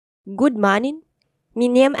Good morning. Mi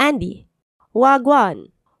name Andy.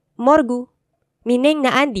 Wagwan. Morgu. Mi name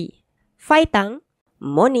na Andy. Faitang.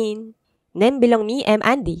 Morning. Name belong me am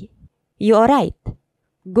Andy. You alright?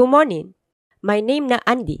 Good morning. My name na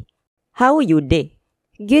Andy. How you day?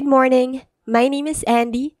 Good morning. My name is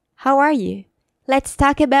Andy. How are you? Let's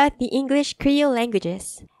talk about the English Creole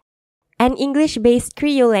languages. An English-based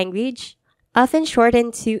Creole language, often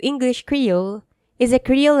shortened to English Creole, is a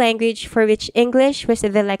Creole language for which English was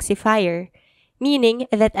the lexifier, meaning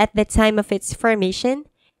that at the time of its formation,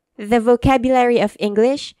 the vocabulary of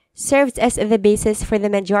English served as the basis for the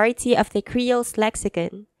majority of the Creole's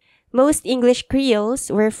lexicon. Most English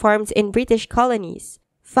Creoles were formed in British colonies.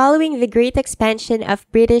 Following the great expansion of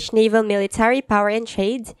British naval military power and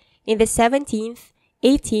trade in the 17th,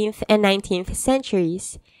 18th, and 19th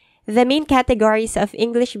centuries, the main categories of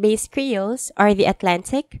English-based Creoles are the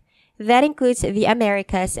Atlantic, that includes the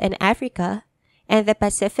Americas and Africa, and the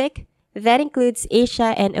Pacific, that includes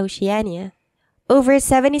Asia and Oceania. Over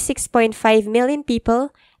 76.5 million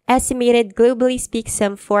people estimated globally speak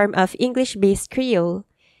some form of English-based Creole.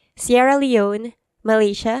 Sierra Leone,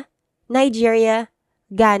 Malaysia, Nigeria,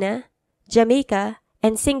 Ghana, Jamaica,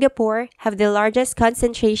 and Singapore have the largest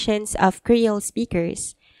concentrations of Creole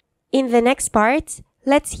speakers. In the next part,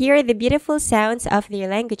 let's hear the beautiful sounds of their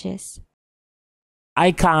languages.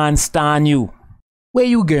 I can't stand you. Where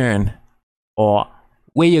you going? Or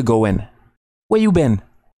where you going? Where you been?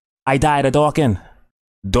 I died of talking.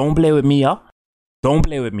 Don't play with me, huh? Don't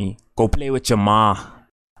play with me. Go play with your ma.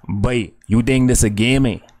 Boy, you think this a game,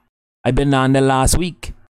 eh? I been down there last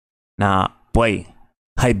week. Nah, boy,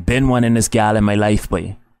 I been one in this gal in my life,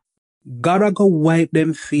 boy. Gotta go wipe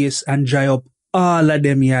them face and dry up all of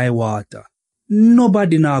them eye water.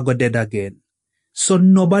 Nobody now go dead again. So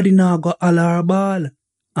nobody now go holler ball.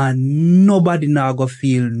 And nobody now go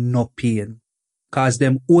feel no pain. Cause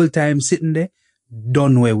them old time sitting there,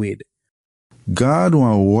 done away with. God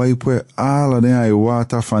want wipe away all of the eye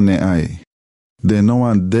water from the eye. They no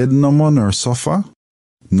want dead no more, nor suffer,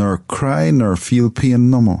 nor cry, nor feel pain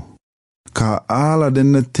no more. Cause all of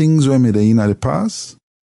them the things we made in the past,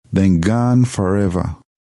 then gone forever.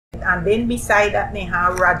 And then beside that, they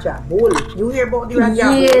have Raja Bull. You hear about the Raja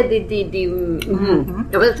Bull? Yeah, They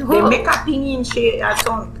make a thing in shape,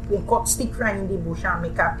 they cut stick right in the bush and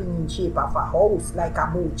make a thing in shape of a house, like a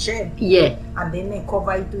boat shed. Yeah. And then they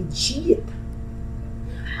cover it with sheet.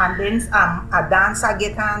 And then a dancer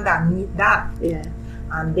get underneath that. Yeah.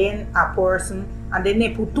 And then a person, and then they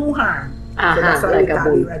put two hands. Uh-huh, So that's why like we a call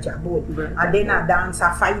bull. it Raja Bull. And then a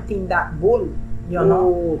dancer fighting that bull. You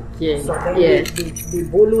know, okay. So then Yeah. the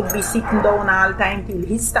bull would be sitting down all time till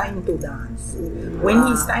his time to dance. When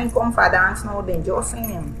his time come for dance now, then just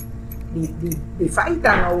the fighter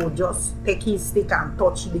now would just take his stick and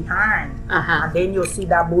touch the hand. And then you see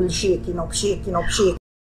that bull shaking up.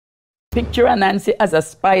 Picture Anansi as a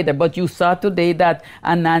spider, but you saw today that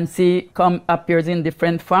Anansi appears in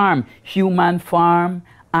different forms, human form,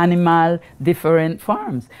 animal, different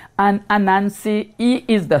forms. And Anansi, he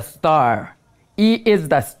is the star. He is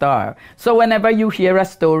the star. So whenever you hear a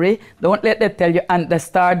story, don't let them tell you, and the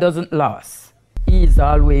star doesn't lose. He is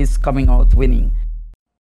always coming out winning.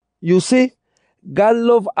 You see, God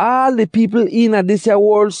love all the people in this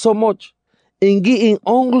world so much, and give him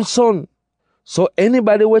only son. So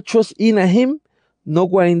anybody who trust in him, no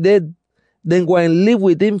going dead, then go and live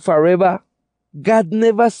with him forever. God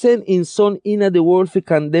never sent his son in the world to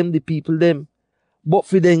condemn the people them, but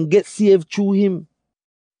for them get saved through him.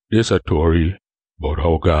 There's a story about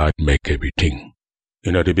how God make everything.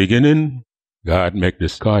 In the beginning, God make the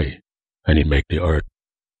sky, and he make the earth.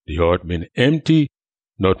 The earth been empty,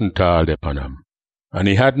 nothing tall upon him. And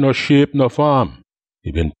he had no shape, no form.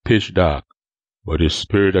 He been pitch dark. But the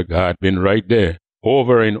Spirit of God been right there,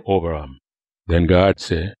 over and over him. Then God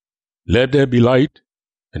say, let there be light,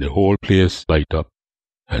 and the whole place light up.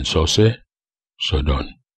 And so say, so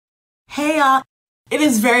done. Hey y'all, it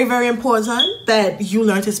is very, very important that you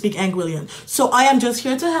learn to speak Anguillian. So I am just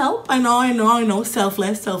here to help. I know,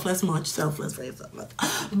 selfless, very selfless.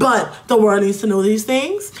 But the world needs to know these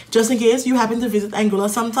things, just in case you happen to visit Anguilla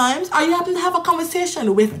sometimes, or you happen to have a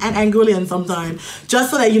conversation with an Anguillian sometime, just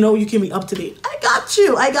so that you know you can be up to date. I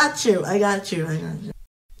got you.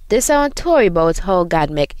 This is a story about how God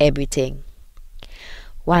make everything.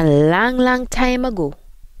 One long time ago,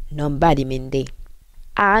 nobody mean day.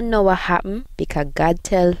 I know what happened because God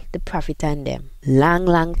tell the prophet and them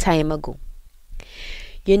long time ago.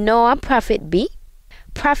 You know what prophet be?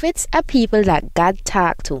 Prophets are people that God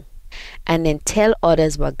talk to and then tell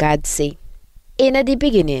others what God say. In the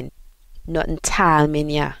beginning, nothing tall,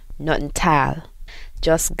 nothing tall.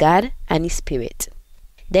 Just God and His Spirit.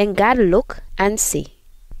 Then God look and see.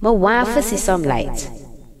 Me want to see some light.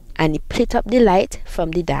 And he split up the light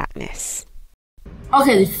from the darkness.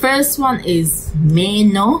 Okay, the first one is may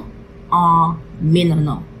know or may not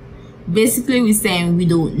know. Basically, we're saying we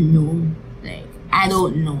don't know. Like, I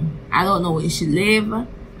don't know. I don't know where you should live.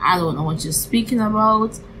 I don't know what you're speaking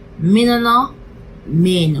about. May not know,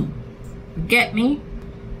 may know. Get me?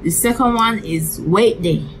 The second one is wait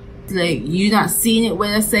there. Like, you not seeing it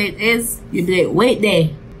when I say it is, you be like, wait there.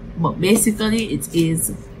 But basically, it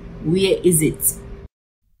is, where is it?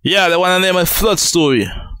 Yeah, they want to name a flood story.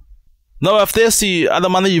 Now, if they see other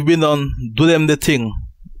man you've been on, do them the thing,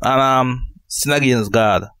 and sin against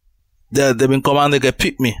God, they been come and they get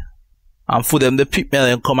pick me. And for them, they pick me and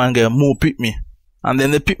then come and get more pick me. And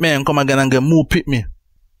then they pick me and come again and get more pick me.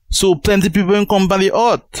 So, plenty people in company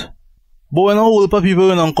out. But when a whole lot of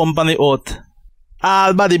people in company out,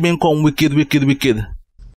 all body been come wicked.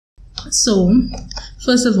 So,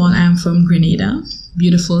 first of all, I am from Grenada,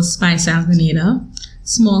 beautiful Spice Island, Grenada,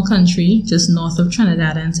 small country just north of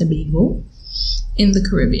Trinidad and Tobago in the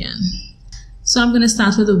Caribbean. So I'm going to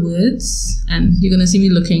start with the words, and you're going to see me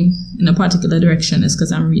looking in a particular direction. It's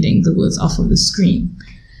because I'm reading the words off of the screen.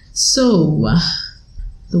 So,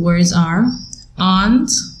 the words are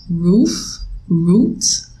aunt, roof, root,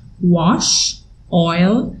 wash,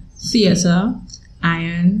 oil, theater,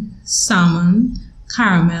 iron, salmon,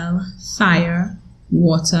 caramel, fire,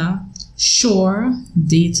 water, shore,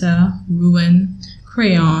 data, ruin,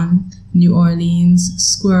 crayon, New Orleans,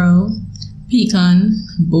 squirrel, pecan,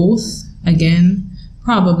 both, again,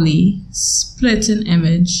 probably, split an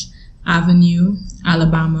image, avenue,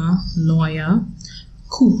 Alabama, lawyer,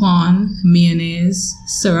 coupon, mayonnaise,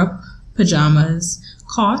 syrup, pajamas,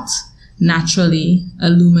 cot, naturally,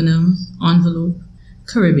 aluminum, envelope,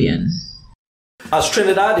 Caribbean. As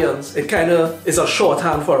Trinidadians, it kind of is a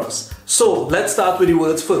shorthand for us. So let's start with the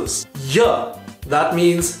words first. Yeah, that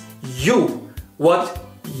means you. What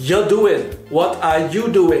you're doing. What are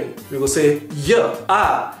you doing? We will say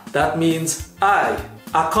yeah. That means I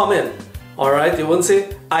coming. Alright, you won't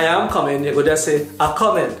say I am coming, you could just say I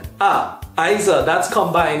coming. Isa, that's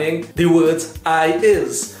combining the words I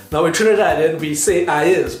is. Now in Trinidadian we say I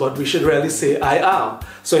is, but we should really say I am.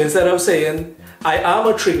 So instead of saying I am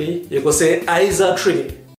a Trini, you could say Isa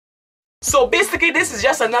Trini. So basically this is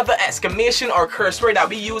just another exclamation or curse word that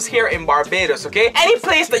we use here in Barbados, okay? Any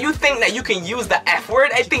place that you think that you can use the F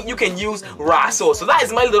word, I think you can use raso. So that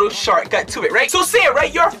is my little shortcut to it, right? So say it,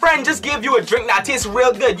 right? Your friend just gave you a drink that tastes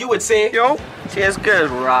real good. You would say, yo, tastes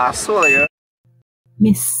good, raso, yeah.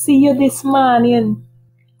 Me see you this morning.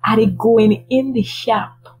 Are they going in the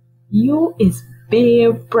shop? You is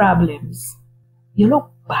bare problems. You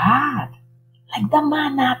look bad. Like the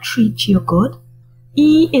man not treat you good.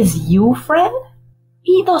 He is you, friend?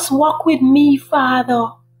 He does walk with me, father.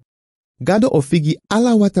 Gado ofigi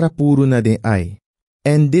ala watrapuru na den ai.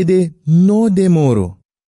 En dede no demoro.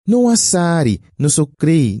 No asari, no so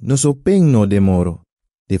krei, no so peng no demoro.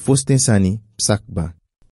 De fosten sani, psakba.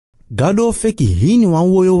 Gado feki hini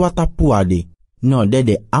wanwoyo watapuade. No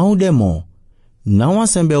dede au demo. Na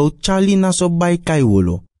wasembe u chali na so bai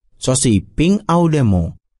kaiwolo. So se ping au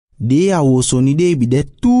demo. De a woso ni de bide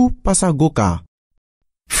tu pasagoka.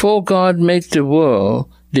 For God made the world,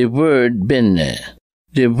 the Word been there.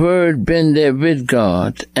 The Word been there with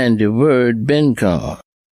God, and the Word been God.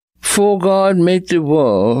 For God made the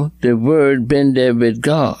world, the Word been there with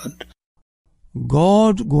God.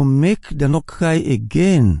 God go make them not cry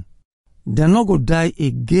again. They not go die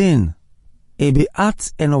again. Ebe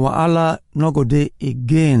at and our Allah no go die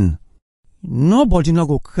again. Nobody no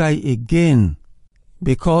go cry again.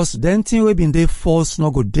 Because then thing we been there false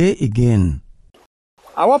no go die again.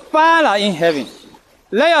 Our Father in heaven,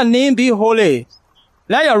 let your name be holy.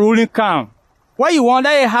 Let your ruling come. What you want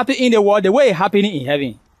that is happen in the world, the way it's happening in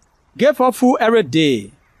heaven. Give us food every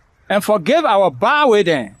day. And forgive our bad with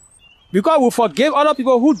them. Because we forgive other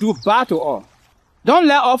people who do bad to us. Don't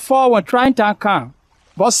let us fall when trying time come.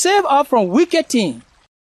 But save us from wicked things.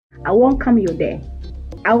 I won't come you there.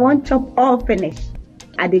 I won't chop all finish.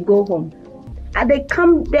 I they go home. I they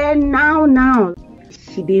come there now.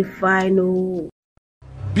 She did final.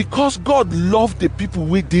 Because God loved the people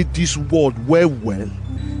who did this world well,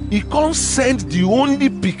 He can't send the only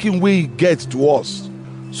picking way He gets to us,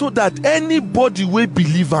 so that anybody will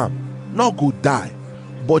believe Him, not go die,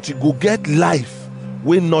 but He go get life,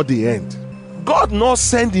 will not the end. God not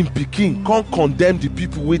send Him picking, can't condemn the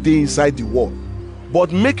people who they inside the world,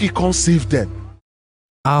 but make He can't save them.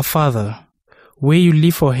 Our Father, where you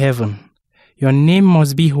live for heaven, your name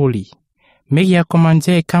must be holy. Make your command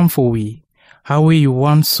come for we. How way you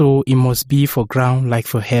want so it must be for ground like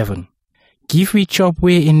for heaven. Give we chop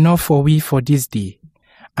way enough for we for this day,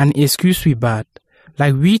 and excuse we bad,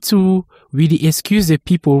 like we too, we the excuse the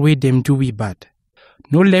people where them do we bad.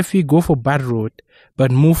 No left we go for bad road,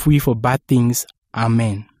 but move we for bad things.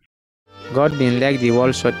 Amen. God been like the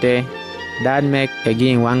world so te, that make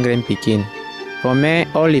again one grand picking. For me,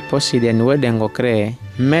 all the possiden where them go cray,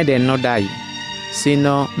 may them no die.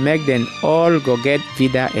 Sino, make them all go get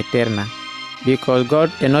vida eterna. Because God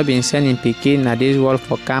has not been sending picking na this world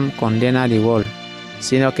for come condemn the world.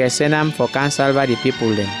 Sino que send them for can salve the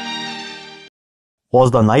people then.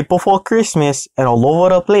 Was the night before Christmas, and all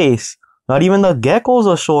over the place, not even the geckos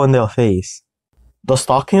were showing their face. The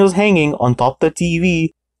stocking was hanging on top the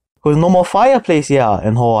TV, cause no more fireplace here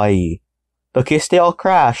in Hawaii. The kids they all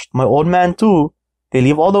crashed, my old man too. They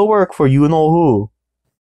leave all the work for you know who.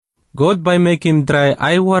 God by make him dry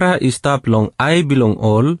I wara istap long I belong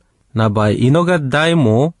all, na by inogat die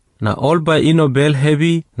mo, na all by ino bell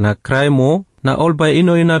heavy, na cry mo, na all by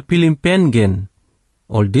ino ina pilim pengen.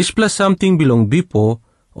 All this plus something belong bipo,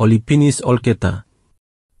 all ipinis all keta.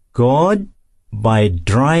 God by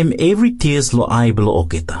dry every tears lo I below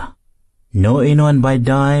oketa. No anyone by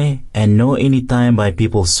die, and no any time by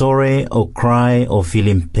people sorry or cry or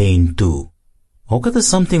feeling pain too. Oketa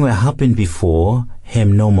something will happen before,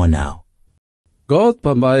 him no more now. God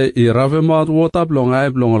pambay iravemat wotap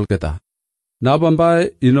longay blongol kita. Na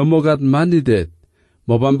pambay inomogat man dead.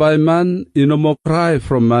 Mo pambay man inomo cry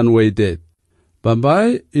from man way dead.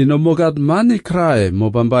 Pambay inomogat mani cry.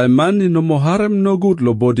 Mo pambay man inomo harem no good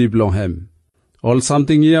lo body blong hem. All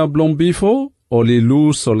something here blong before, only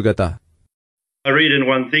lose all gata. I read in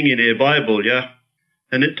one thing in the Bible, yeah,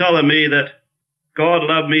 and it telling me that God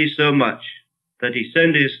loved me so much that he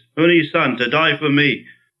sent his only son to die for me.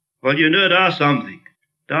 Well, you know, there's something.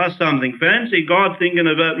 There's something. Fancy God thinking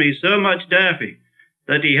about me so much, Daffy,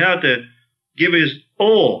 that he had to give his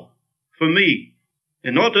all for me.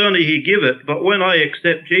 And not only he give it, but when I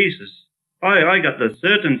accept Jesus, I got the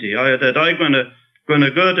certainty that I'm gonna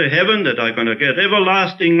go to heaven, that I'm gonna get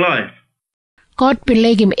everlasting life. God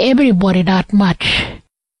like him everybody that much.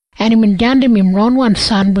 And him jandem him run one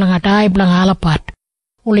son blang atai blang alapat.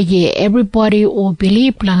 Only everybody who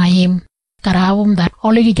believe blang him karawum that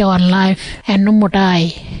only jawan life and no more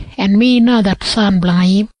die. And me know that son blang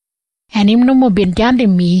him. And him no more been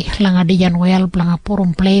jandem me lang adijan well blang a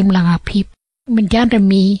purum blame lang a peep. Been jandem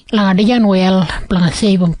me lang adijan well blang a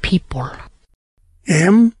saving people.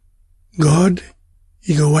 God,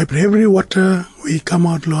 he go wipe every water we come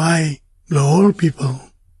out lo I. All people,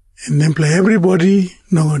 and then play everybody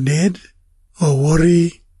no go dead, or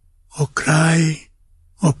worry, or cry,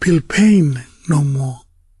 or feel pain no more.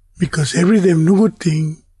 Because every them no good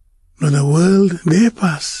thing, no the world they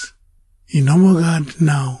pass. In no more God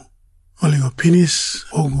now, only go finish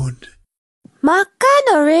all good. Makan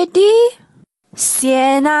already?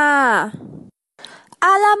 Sienna.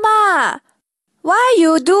 Alamak, why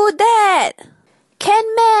you do that? Can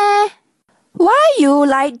me? Why you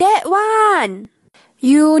like that one?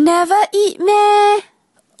 You never eat me?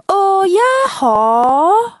 Oh yeah,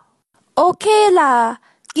 ho. Okay lah,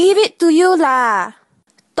 give it to you lah.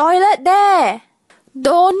 Toilet there.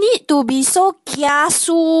 Don't need to be so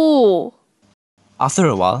kiasu. After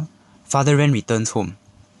a while, Father Ren returns home.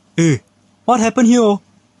 What happened here?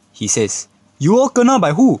 He says. You all kena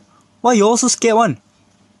by who? Why you all so scared one?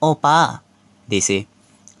 Oh pa, they say.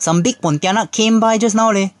 Some big Pontianak came by just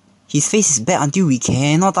now leh. His face is bad until we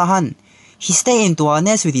cannot tahan. He stared into our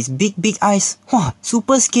nest with his big eyes. Wah,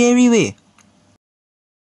 super scary way.